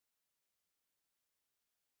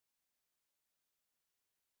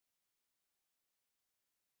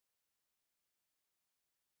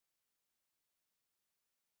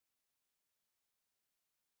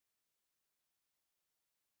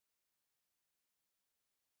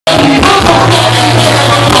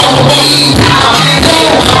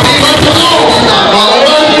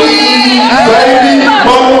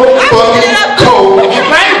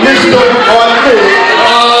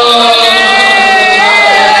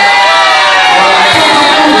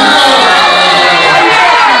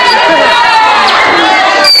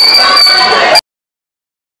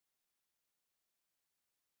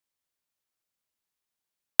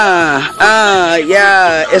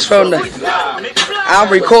Yeah, it's from the. I'm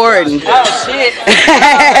recording. Oh shit.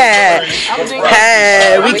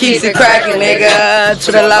 Hey, we keep it cracking, nigga.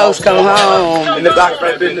 To the lows come home. And the block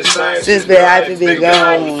right been the same. Since been happy be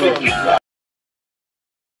gone.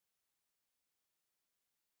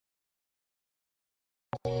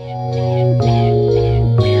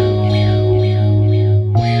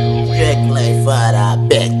 Strictly for the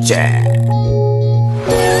bitches.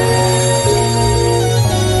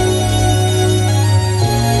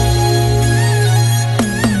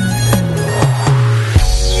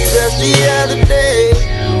 The other day,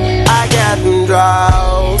 I got them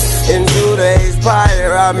draws. In 2 days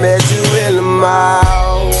prior, I met you in the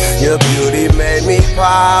mall. Your beauty made me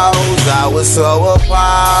pause. I was so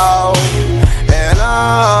appalled. And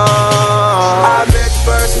I met you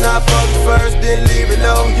first and I fucked you first. Didn't even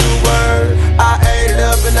know you were. I ate it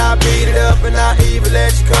up and I beat it up and I even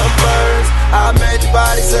let you come first. I made your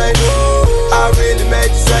body say, ooh. I really made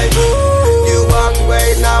you say, ooh. You walked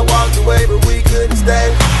away and I walked away, but we couldn't stay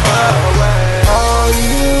away. All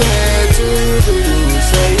you had to do was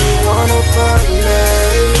say you wanna fuck me,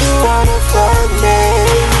 you wanna fuck me.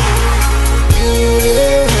 You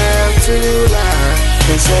didn't have to lie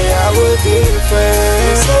and say I would be a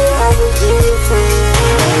friend, say I would be a friend.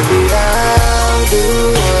 Maybe I'll do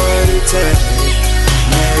what it takes.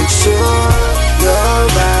 Make sure your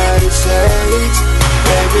body shakes.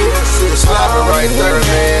 Baby, this is slopping right there,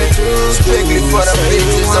 man. Strictly for the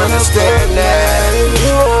bitches, understand that.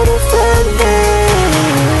 You wanna fuck me.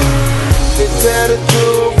 To tell the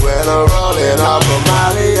truth, when I'm rolling off of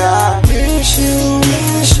Molly, I miss you,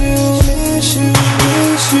 miss you, miss you,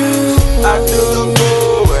 miss you. I do the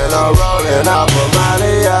fool when I'm rolling off of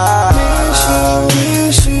Molly, I miss you,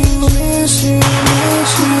 miss you, miss you,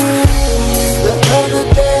 miss you. The other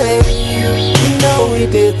day, you know we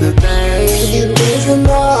did the thing. Isn't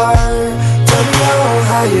hard. Tell me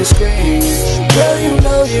how you scream. Girl, you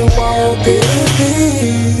know you want it.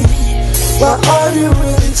 Why are you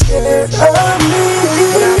really scared of me?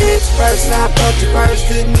 When I hit you first and I fucked you first,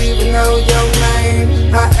 didn't even know your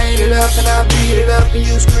name. I ate it up and I beat it up and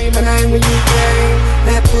you scream my name when you came.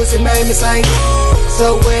 That pussy made me say,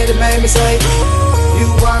 so wet it made me say, you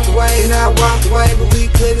walked away and I walked away, but we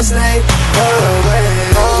couldn't stay away.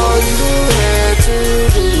 All you had to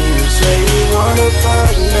do was say you wanna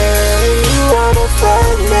fuck me, you wanna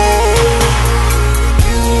fuck me.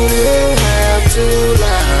 You didn't have to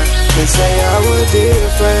lie and say I would be a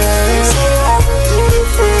friend, say I would be a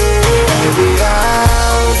friend. Maybe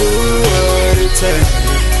I'll do what it takes.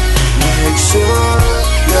 Make sure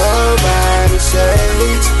your body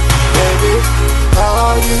shakes. Baby,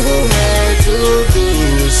 all you had to do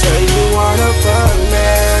is say you wanna fuck me,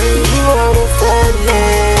 you wanna fuck me.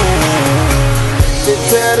 To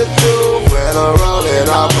tell the truth, when I'm rolling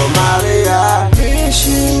off of Molly, I miss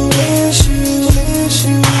you, miss you, miss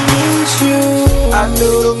you, miss you. I do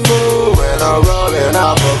the fool when I'm rolling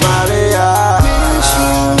off of Molly, I miss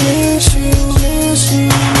you, miss you, miss you,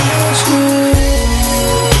 miss you.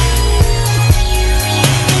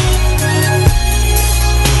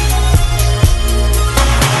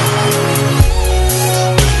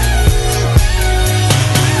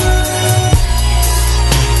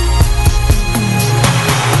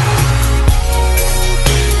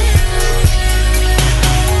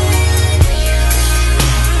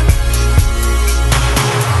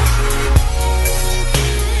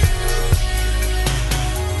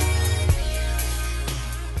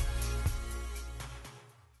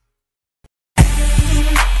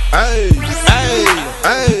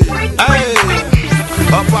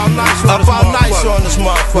 Up all night on this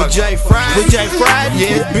motherfucker. With J Fried? With J Fried?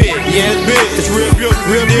 Yeah, it's big. Yeah, it's big. It's real good,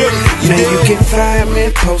 real good. Now you can find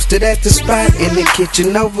me posted at the spot in the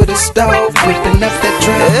kitchen over the stove, whipping up that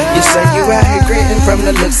drum. You say you out here gritting from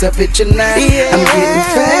the looks of it tonight. I'm getting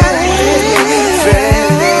fat.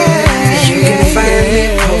 You can find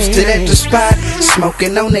me posted at the spot,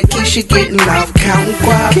 smoking on that Keisha, getting off, counting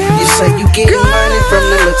guap. You say you getting money from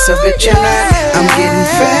the looks of it tonight. I'm getting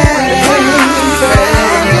fat.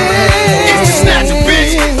 Snatcha,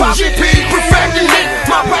 bitch. GP perfecting it.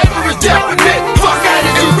 My paper is definite. Fuck out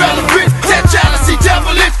it, irrelevant. That jealousy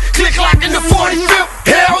devilish. Click like in the 45th.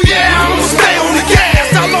 Hell yeah, I'ma stay on the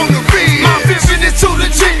gas. How long to be? My vision is to the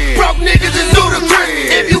G. Broke niggas is ludicrous.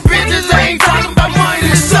 If you bitches ain't talking about money,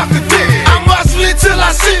 then suck a dick. I'm hustling till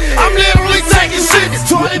I shit. I'm literally taking shit.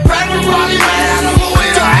 Toilet paper, Rolly, man. I'm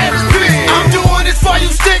moving. I'm doing this for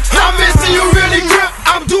you sticks. I'm missing you really grip.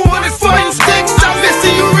 I'm doing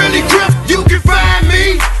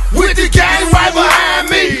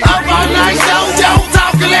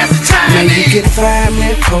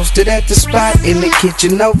posted at the spot in the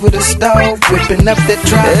kitchen over the stove, whipping up that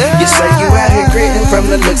drop. You say you out here gritting, from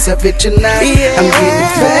the looks of it you're not. I'm getting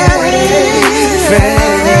fat.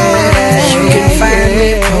 You can find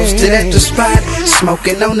me posted at the spot,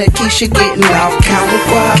 smoking on that Keisha, getting off counting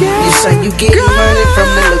guap. You say you getting money, from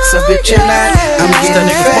the looks of it you're not. I'm getting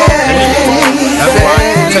fat.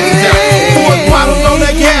 Four bottles on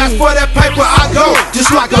that gas, for that paper I go,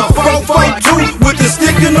 just like a 442 with the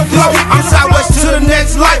stick in the flow. I'm sideways to the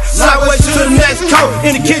next light, sideways to the next coat.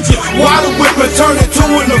 In the kitchen, water whipping, turn it two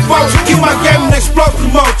in the boat. Keep my game in explosive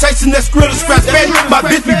mode, chasing that skrilla scratch baby. My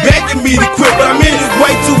bitch be begging me to quit, but I'm in it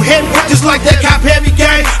way too heavy. Just like that cop heavy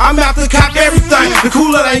game, I'm out to cop everything. The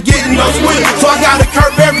cooler ain't getting no sweet, so I gotta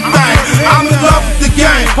curb everything. I'm in love with the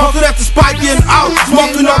game, posted at the spot, getting out,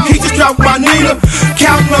 smoking up peaches, drop with my Nina,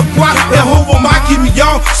 counting up guap. That Hoover might keep me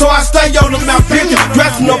on, so I stay on the mouth picking,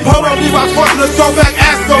 dressing up polo, leave my force to throwback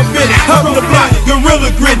Astro fit, hugging the block,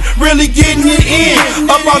 gorilla gritting, really getting it in.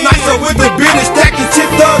 Up all night, so with the business, stacking chip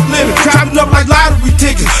thugs living, trapping up like lottery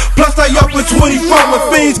tickets. Plus they up with 24 with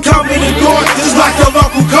fiends coming and going, just like the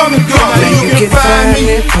local come and go. You can find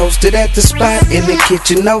me posted at the spot in the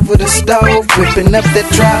kitchen over the stove, whipping up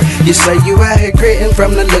that drop. You say you out here gritting,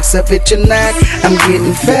 from the looks of it you're not. I'm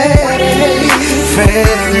getting fat.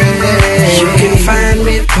 You can find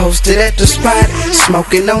me posted at the spot,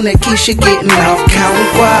 smoking on that Keisha, getting off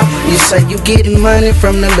counting guap. You say you getting money,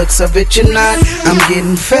 from the looks of it you're not. I'm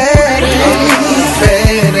getting fat.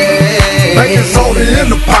 Baking soda in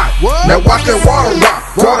the pot. Now watch that water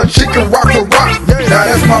rock. Water chicken rock the rock. Now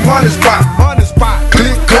that's my money spot.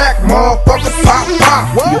 Click clack, motherfucker, pop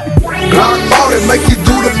pop. Glock ball it, make you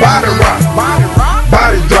do the body rock.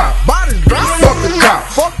 Body drop.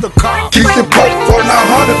 Fuck the cop. Keep the poke for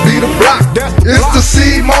 900, be the block. It's the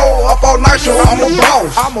C-Mo, up all night, so I'm a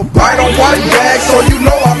boss. White on white bag, so you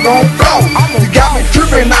know I'm gon' floss. You got me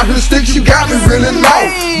tripping out the sticks, you got me really low.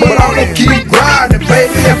 But I'ma keep grinding,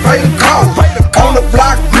 baby, and pay the cost. On the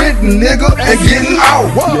block, gritting, nigga, and getting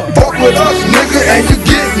out. Fuck with us, nigga, and you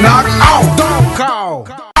get knocked out. Don't call.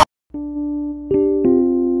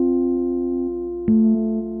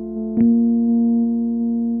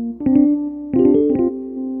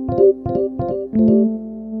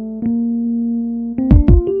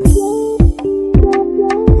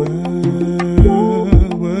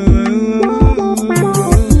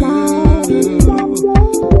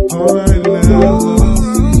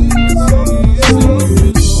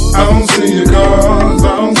 I don't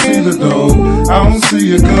see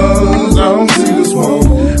your guns, I don't see the smoke.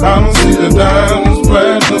 I don't see the diamonds,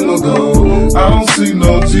 platinum or gold. I don't see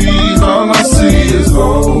no G's, all I see is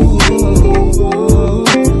gold.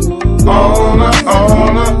 All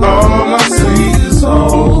I see is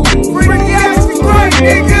gold.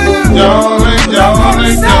 Y'all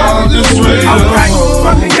just straight up. Alright,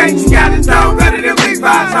 from the gate, you got it down, better than big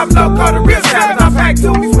vibes. I'm loco, the real savage, I'm back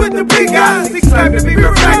to me with the big guys. Big slap to be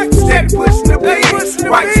real fast, steady pushing the big.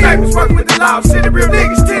 White snipers working with the law, shit, the real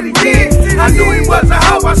niggas till the end. I knew he was a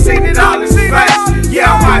hoe, I seen it all in his face.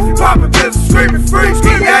 Yeah, I'm wifey popping pills, screaming free,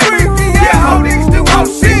 yeah, hoe niggas do whole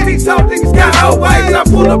shit. These hoe niggas got whole ways. I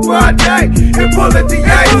pull up broad day and pull at the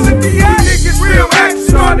A's. Niggas real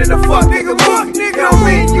action on in the fuck nigga movie. Don't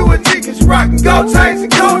mean you a G, cause you rockin' gold chains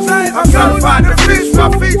and gold chains. I'm trying to find the fish,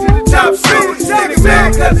 my feet to the top street. Niggas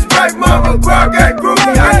mad cause it's right mama, grog ain't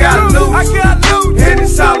groovy. I got loot, and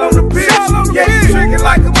it's all on the bitch. Yeah, you drinking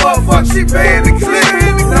like a motherfucker, she paying the clip.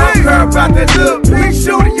 I don't care about that little big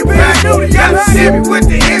shooter, you back. Gotta see me with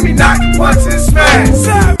the Hemi, knockin' punches and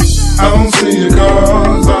smash. I don't see your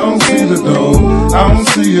cars, I don't see the dough. I don't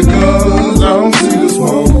see your guns, I don't see the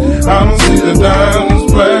smoke. I don't see the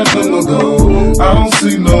diamonds, platinum or gold. I don't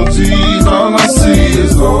see no G's, all I see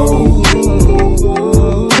is gold.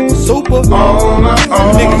 Super. All I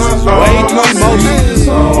way too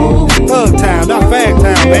emotional. Thug town, not fag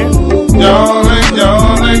town, man. Y'all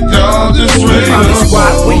just straight up.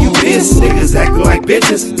 Squad when you piss, niggas acting like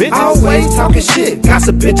bitches. Always talking shit,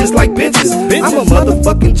 gossip bitches like bitches. I'm a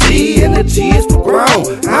motherfucking G, and the G is for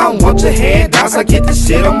grown. I don't want your handouts, I get this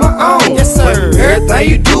shit on my own. Yes, sir. Everything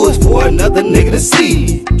you do is for another nigga to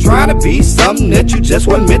see. Trying to be something that you just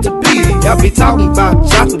wasn't meant to be. Y'all be talking about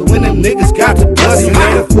shots when them niggas got to bust. You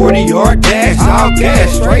made a 40-yard dash, all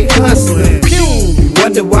gas, straight hustling.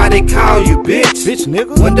 Wonder why they call you bitch. Bitch,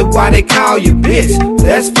 nigga. Wonder why they call you bitch.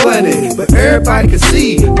 That's funny, but everybody can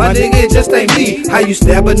see my nigga it just ain't me. How you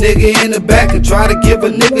stab a nigga in the back and try to give a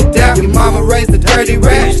nigga doubt? Your mama raised a dirty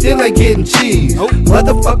rat, still ain't getting cheese.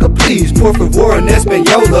 Motherfucker, please, por favor, and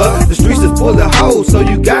Espaniola. The streets is full of hoes, so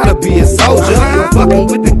you gotta be a soldier. You're fucking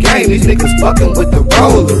with the game, these niggas fucking with the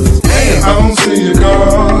rollers. Damn. I don't see your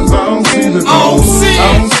cars, I don't see the gold.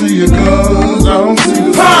 I don't see your guns, I don't see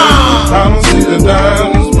the gold. I don't see the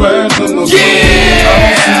diamonds, platinum, or gold. I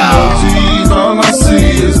don't see no G's, all I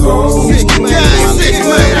see is gold.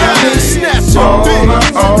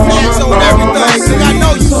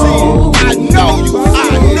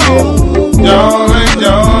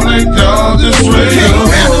 Y'all just ready.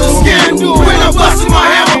 When I'm busting my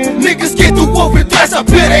hammer, niggas get the whooping threats up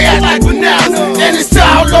here, they act like bananas. And it's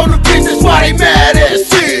all on the bitch, that's why they mad at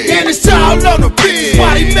shit. And it's all on the bitch,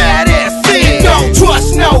 why they mad at shit. Don't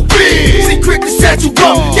trust no bitch. See quick to set you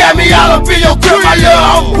up, got me all up in your grip, my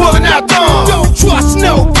love, I'm pulling out thumb. Don't trust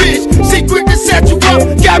no bitch. See quick to set you up,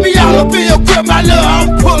 got me all up in your grip, my love,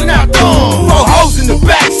 I'm pulling out thumb. 4 hoes in the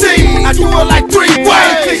backseat, I do it like 3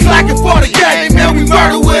 ways. Clicks like it for the game, man, we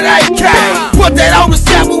murder with AK. Put that on the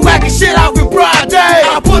set, we whacking shit off in broad day.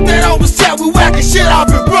 I put that on the set, we whacking shit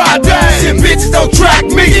off in broad day. Shit, bitches don't track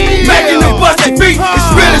me, making them bust their feet. It's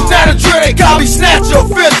real, it's not a drill, they call me Snatcha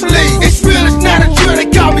officially. It's real, it's not a drill, they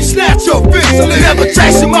call me Snatcha officially. Never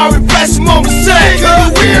chasing my reflection on the same.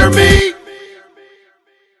 You hear me?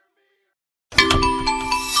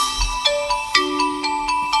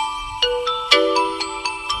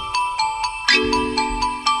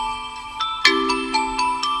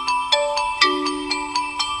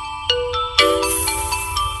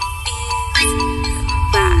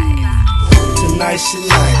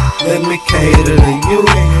 Tonight, let me cater to you.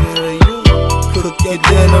 Cook your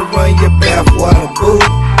dinner, run your bath water, boo.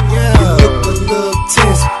 You look a little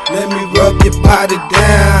tense, let me rub your body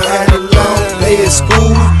down. Had a long day at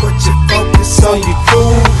school, but you focus on your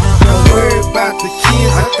crew. Don't worry about the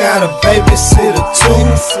kids, I got a babysitter too.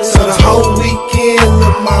 So the whole weekend,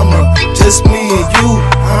 little mama, just me and you.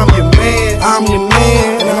 I'm your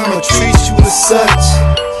man, and I'ma treat you as such.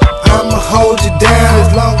 I'ma hold you down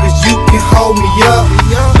as long as you can hold me up.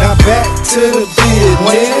 Now back to the business.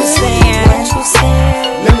 What you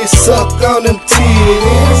saying? Let me suck on them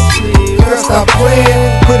titties. Girl, stop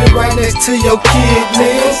playing. Put it right next to your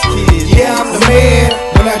kidneys. Yeah, I'm the man.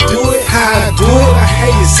 When I do it, how I do it, I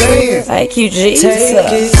hate you saying. Thank you, Jesus. Take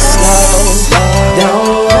it slow,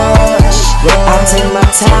 don't rush. I'll take my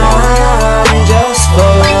time just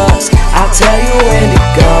for us. I'll tell you when to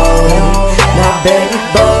go. Now baby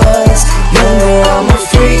buzz, you know I'm a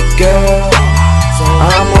freak girl. So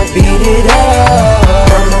I'ma beat it up.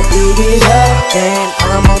 I'ma beat it up, and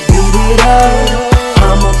I'ma beat it up.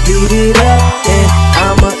 I'ma beat it up, and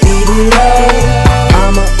I'ma eat it up.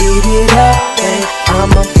 I'ma eat it up, and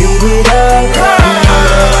I'ma beat it up. You know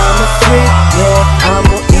that I'm a freak, yeah,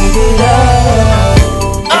 I'ma eat it up.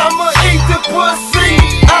 I'ma eat the pussy,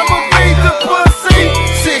 I'ma beat the pussy.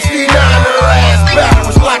 69 her ass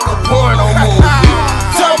backwards like a porno movie.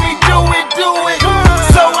 Told me do it,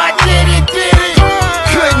 so I did it.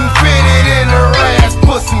 Couldn't fit it in her ass,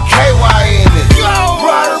 put some KY in it.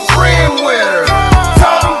 Brought her friend with her,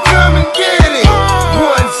 told him come and get it.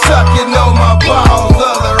 One sucking on my balls,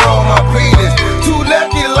 other on my penis. 2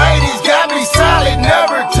 lucky ladies got me solid,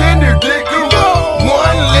 never tender dicking.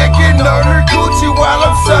 One licking on her coochie while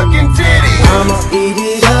I'm sucking titties. I'ma eat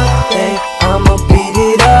it up, and I'ma beat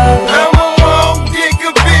it up. I'ma long dick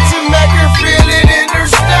a bitch and make her feel it in her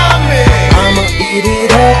stomach. I'ma eat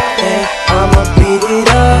it up, and I'ma beat it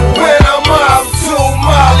up. When I'm off 2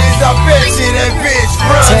 mollies, I bet you that bitch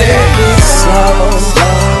Take running. it slow,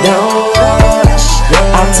 don't rush.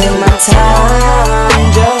 I'll take my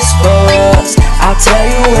time just for us. I'll tell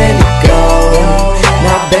you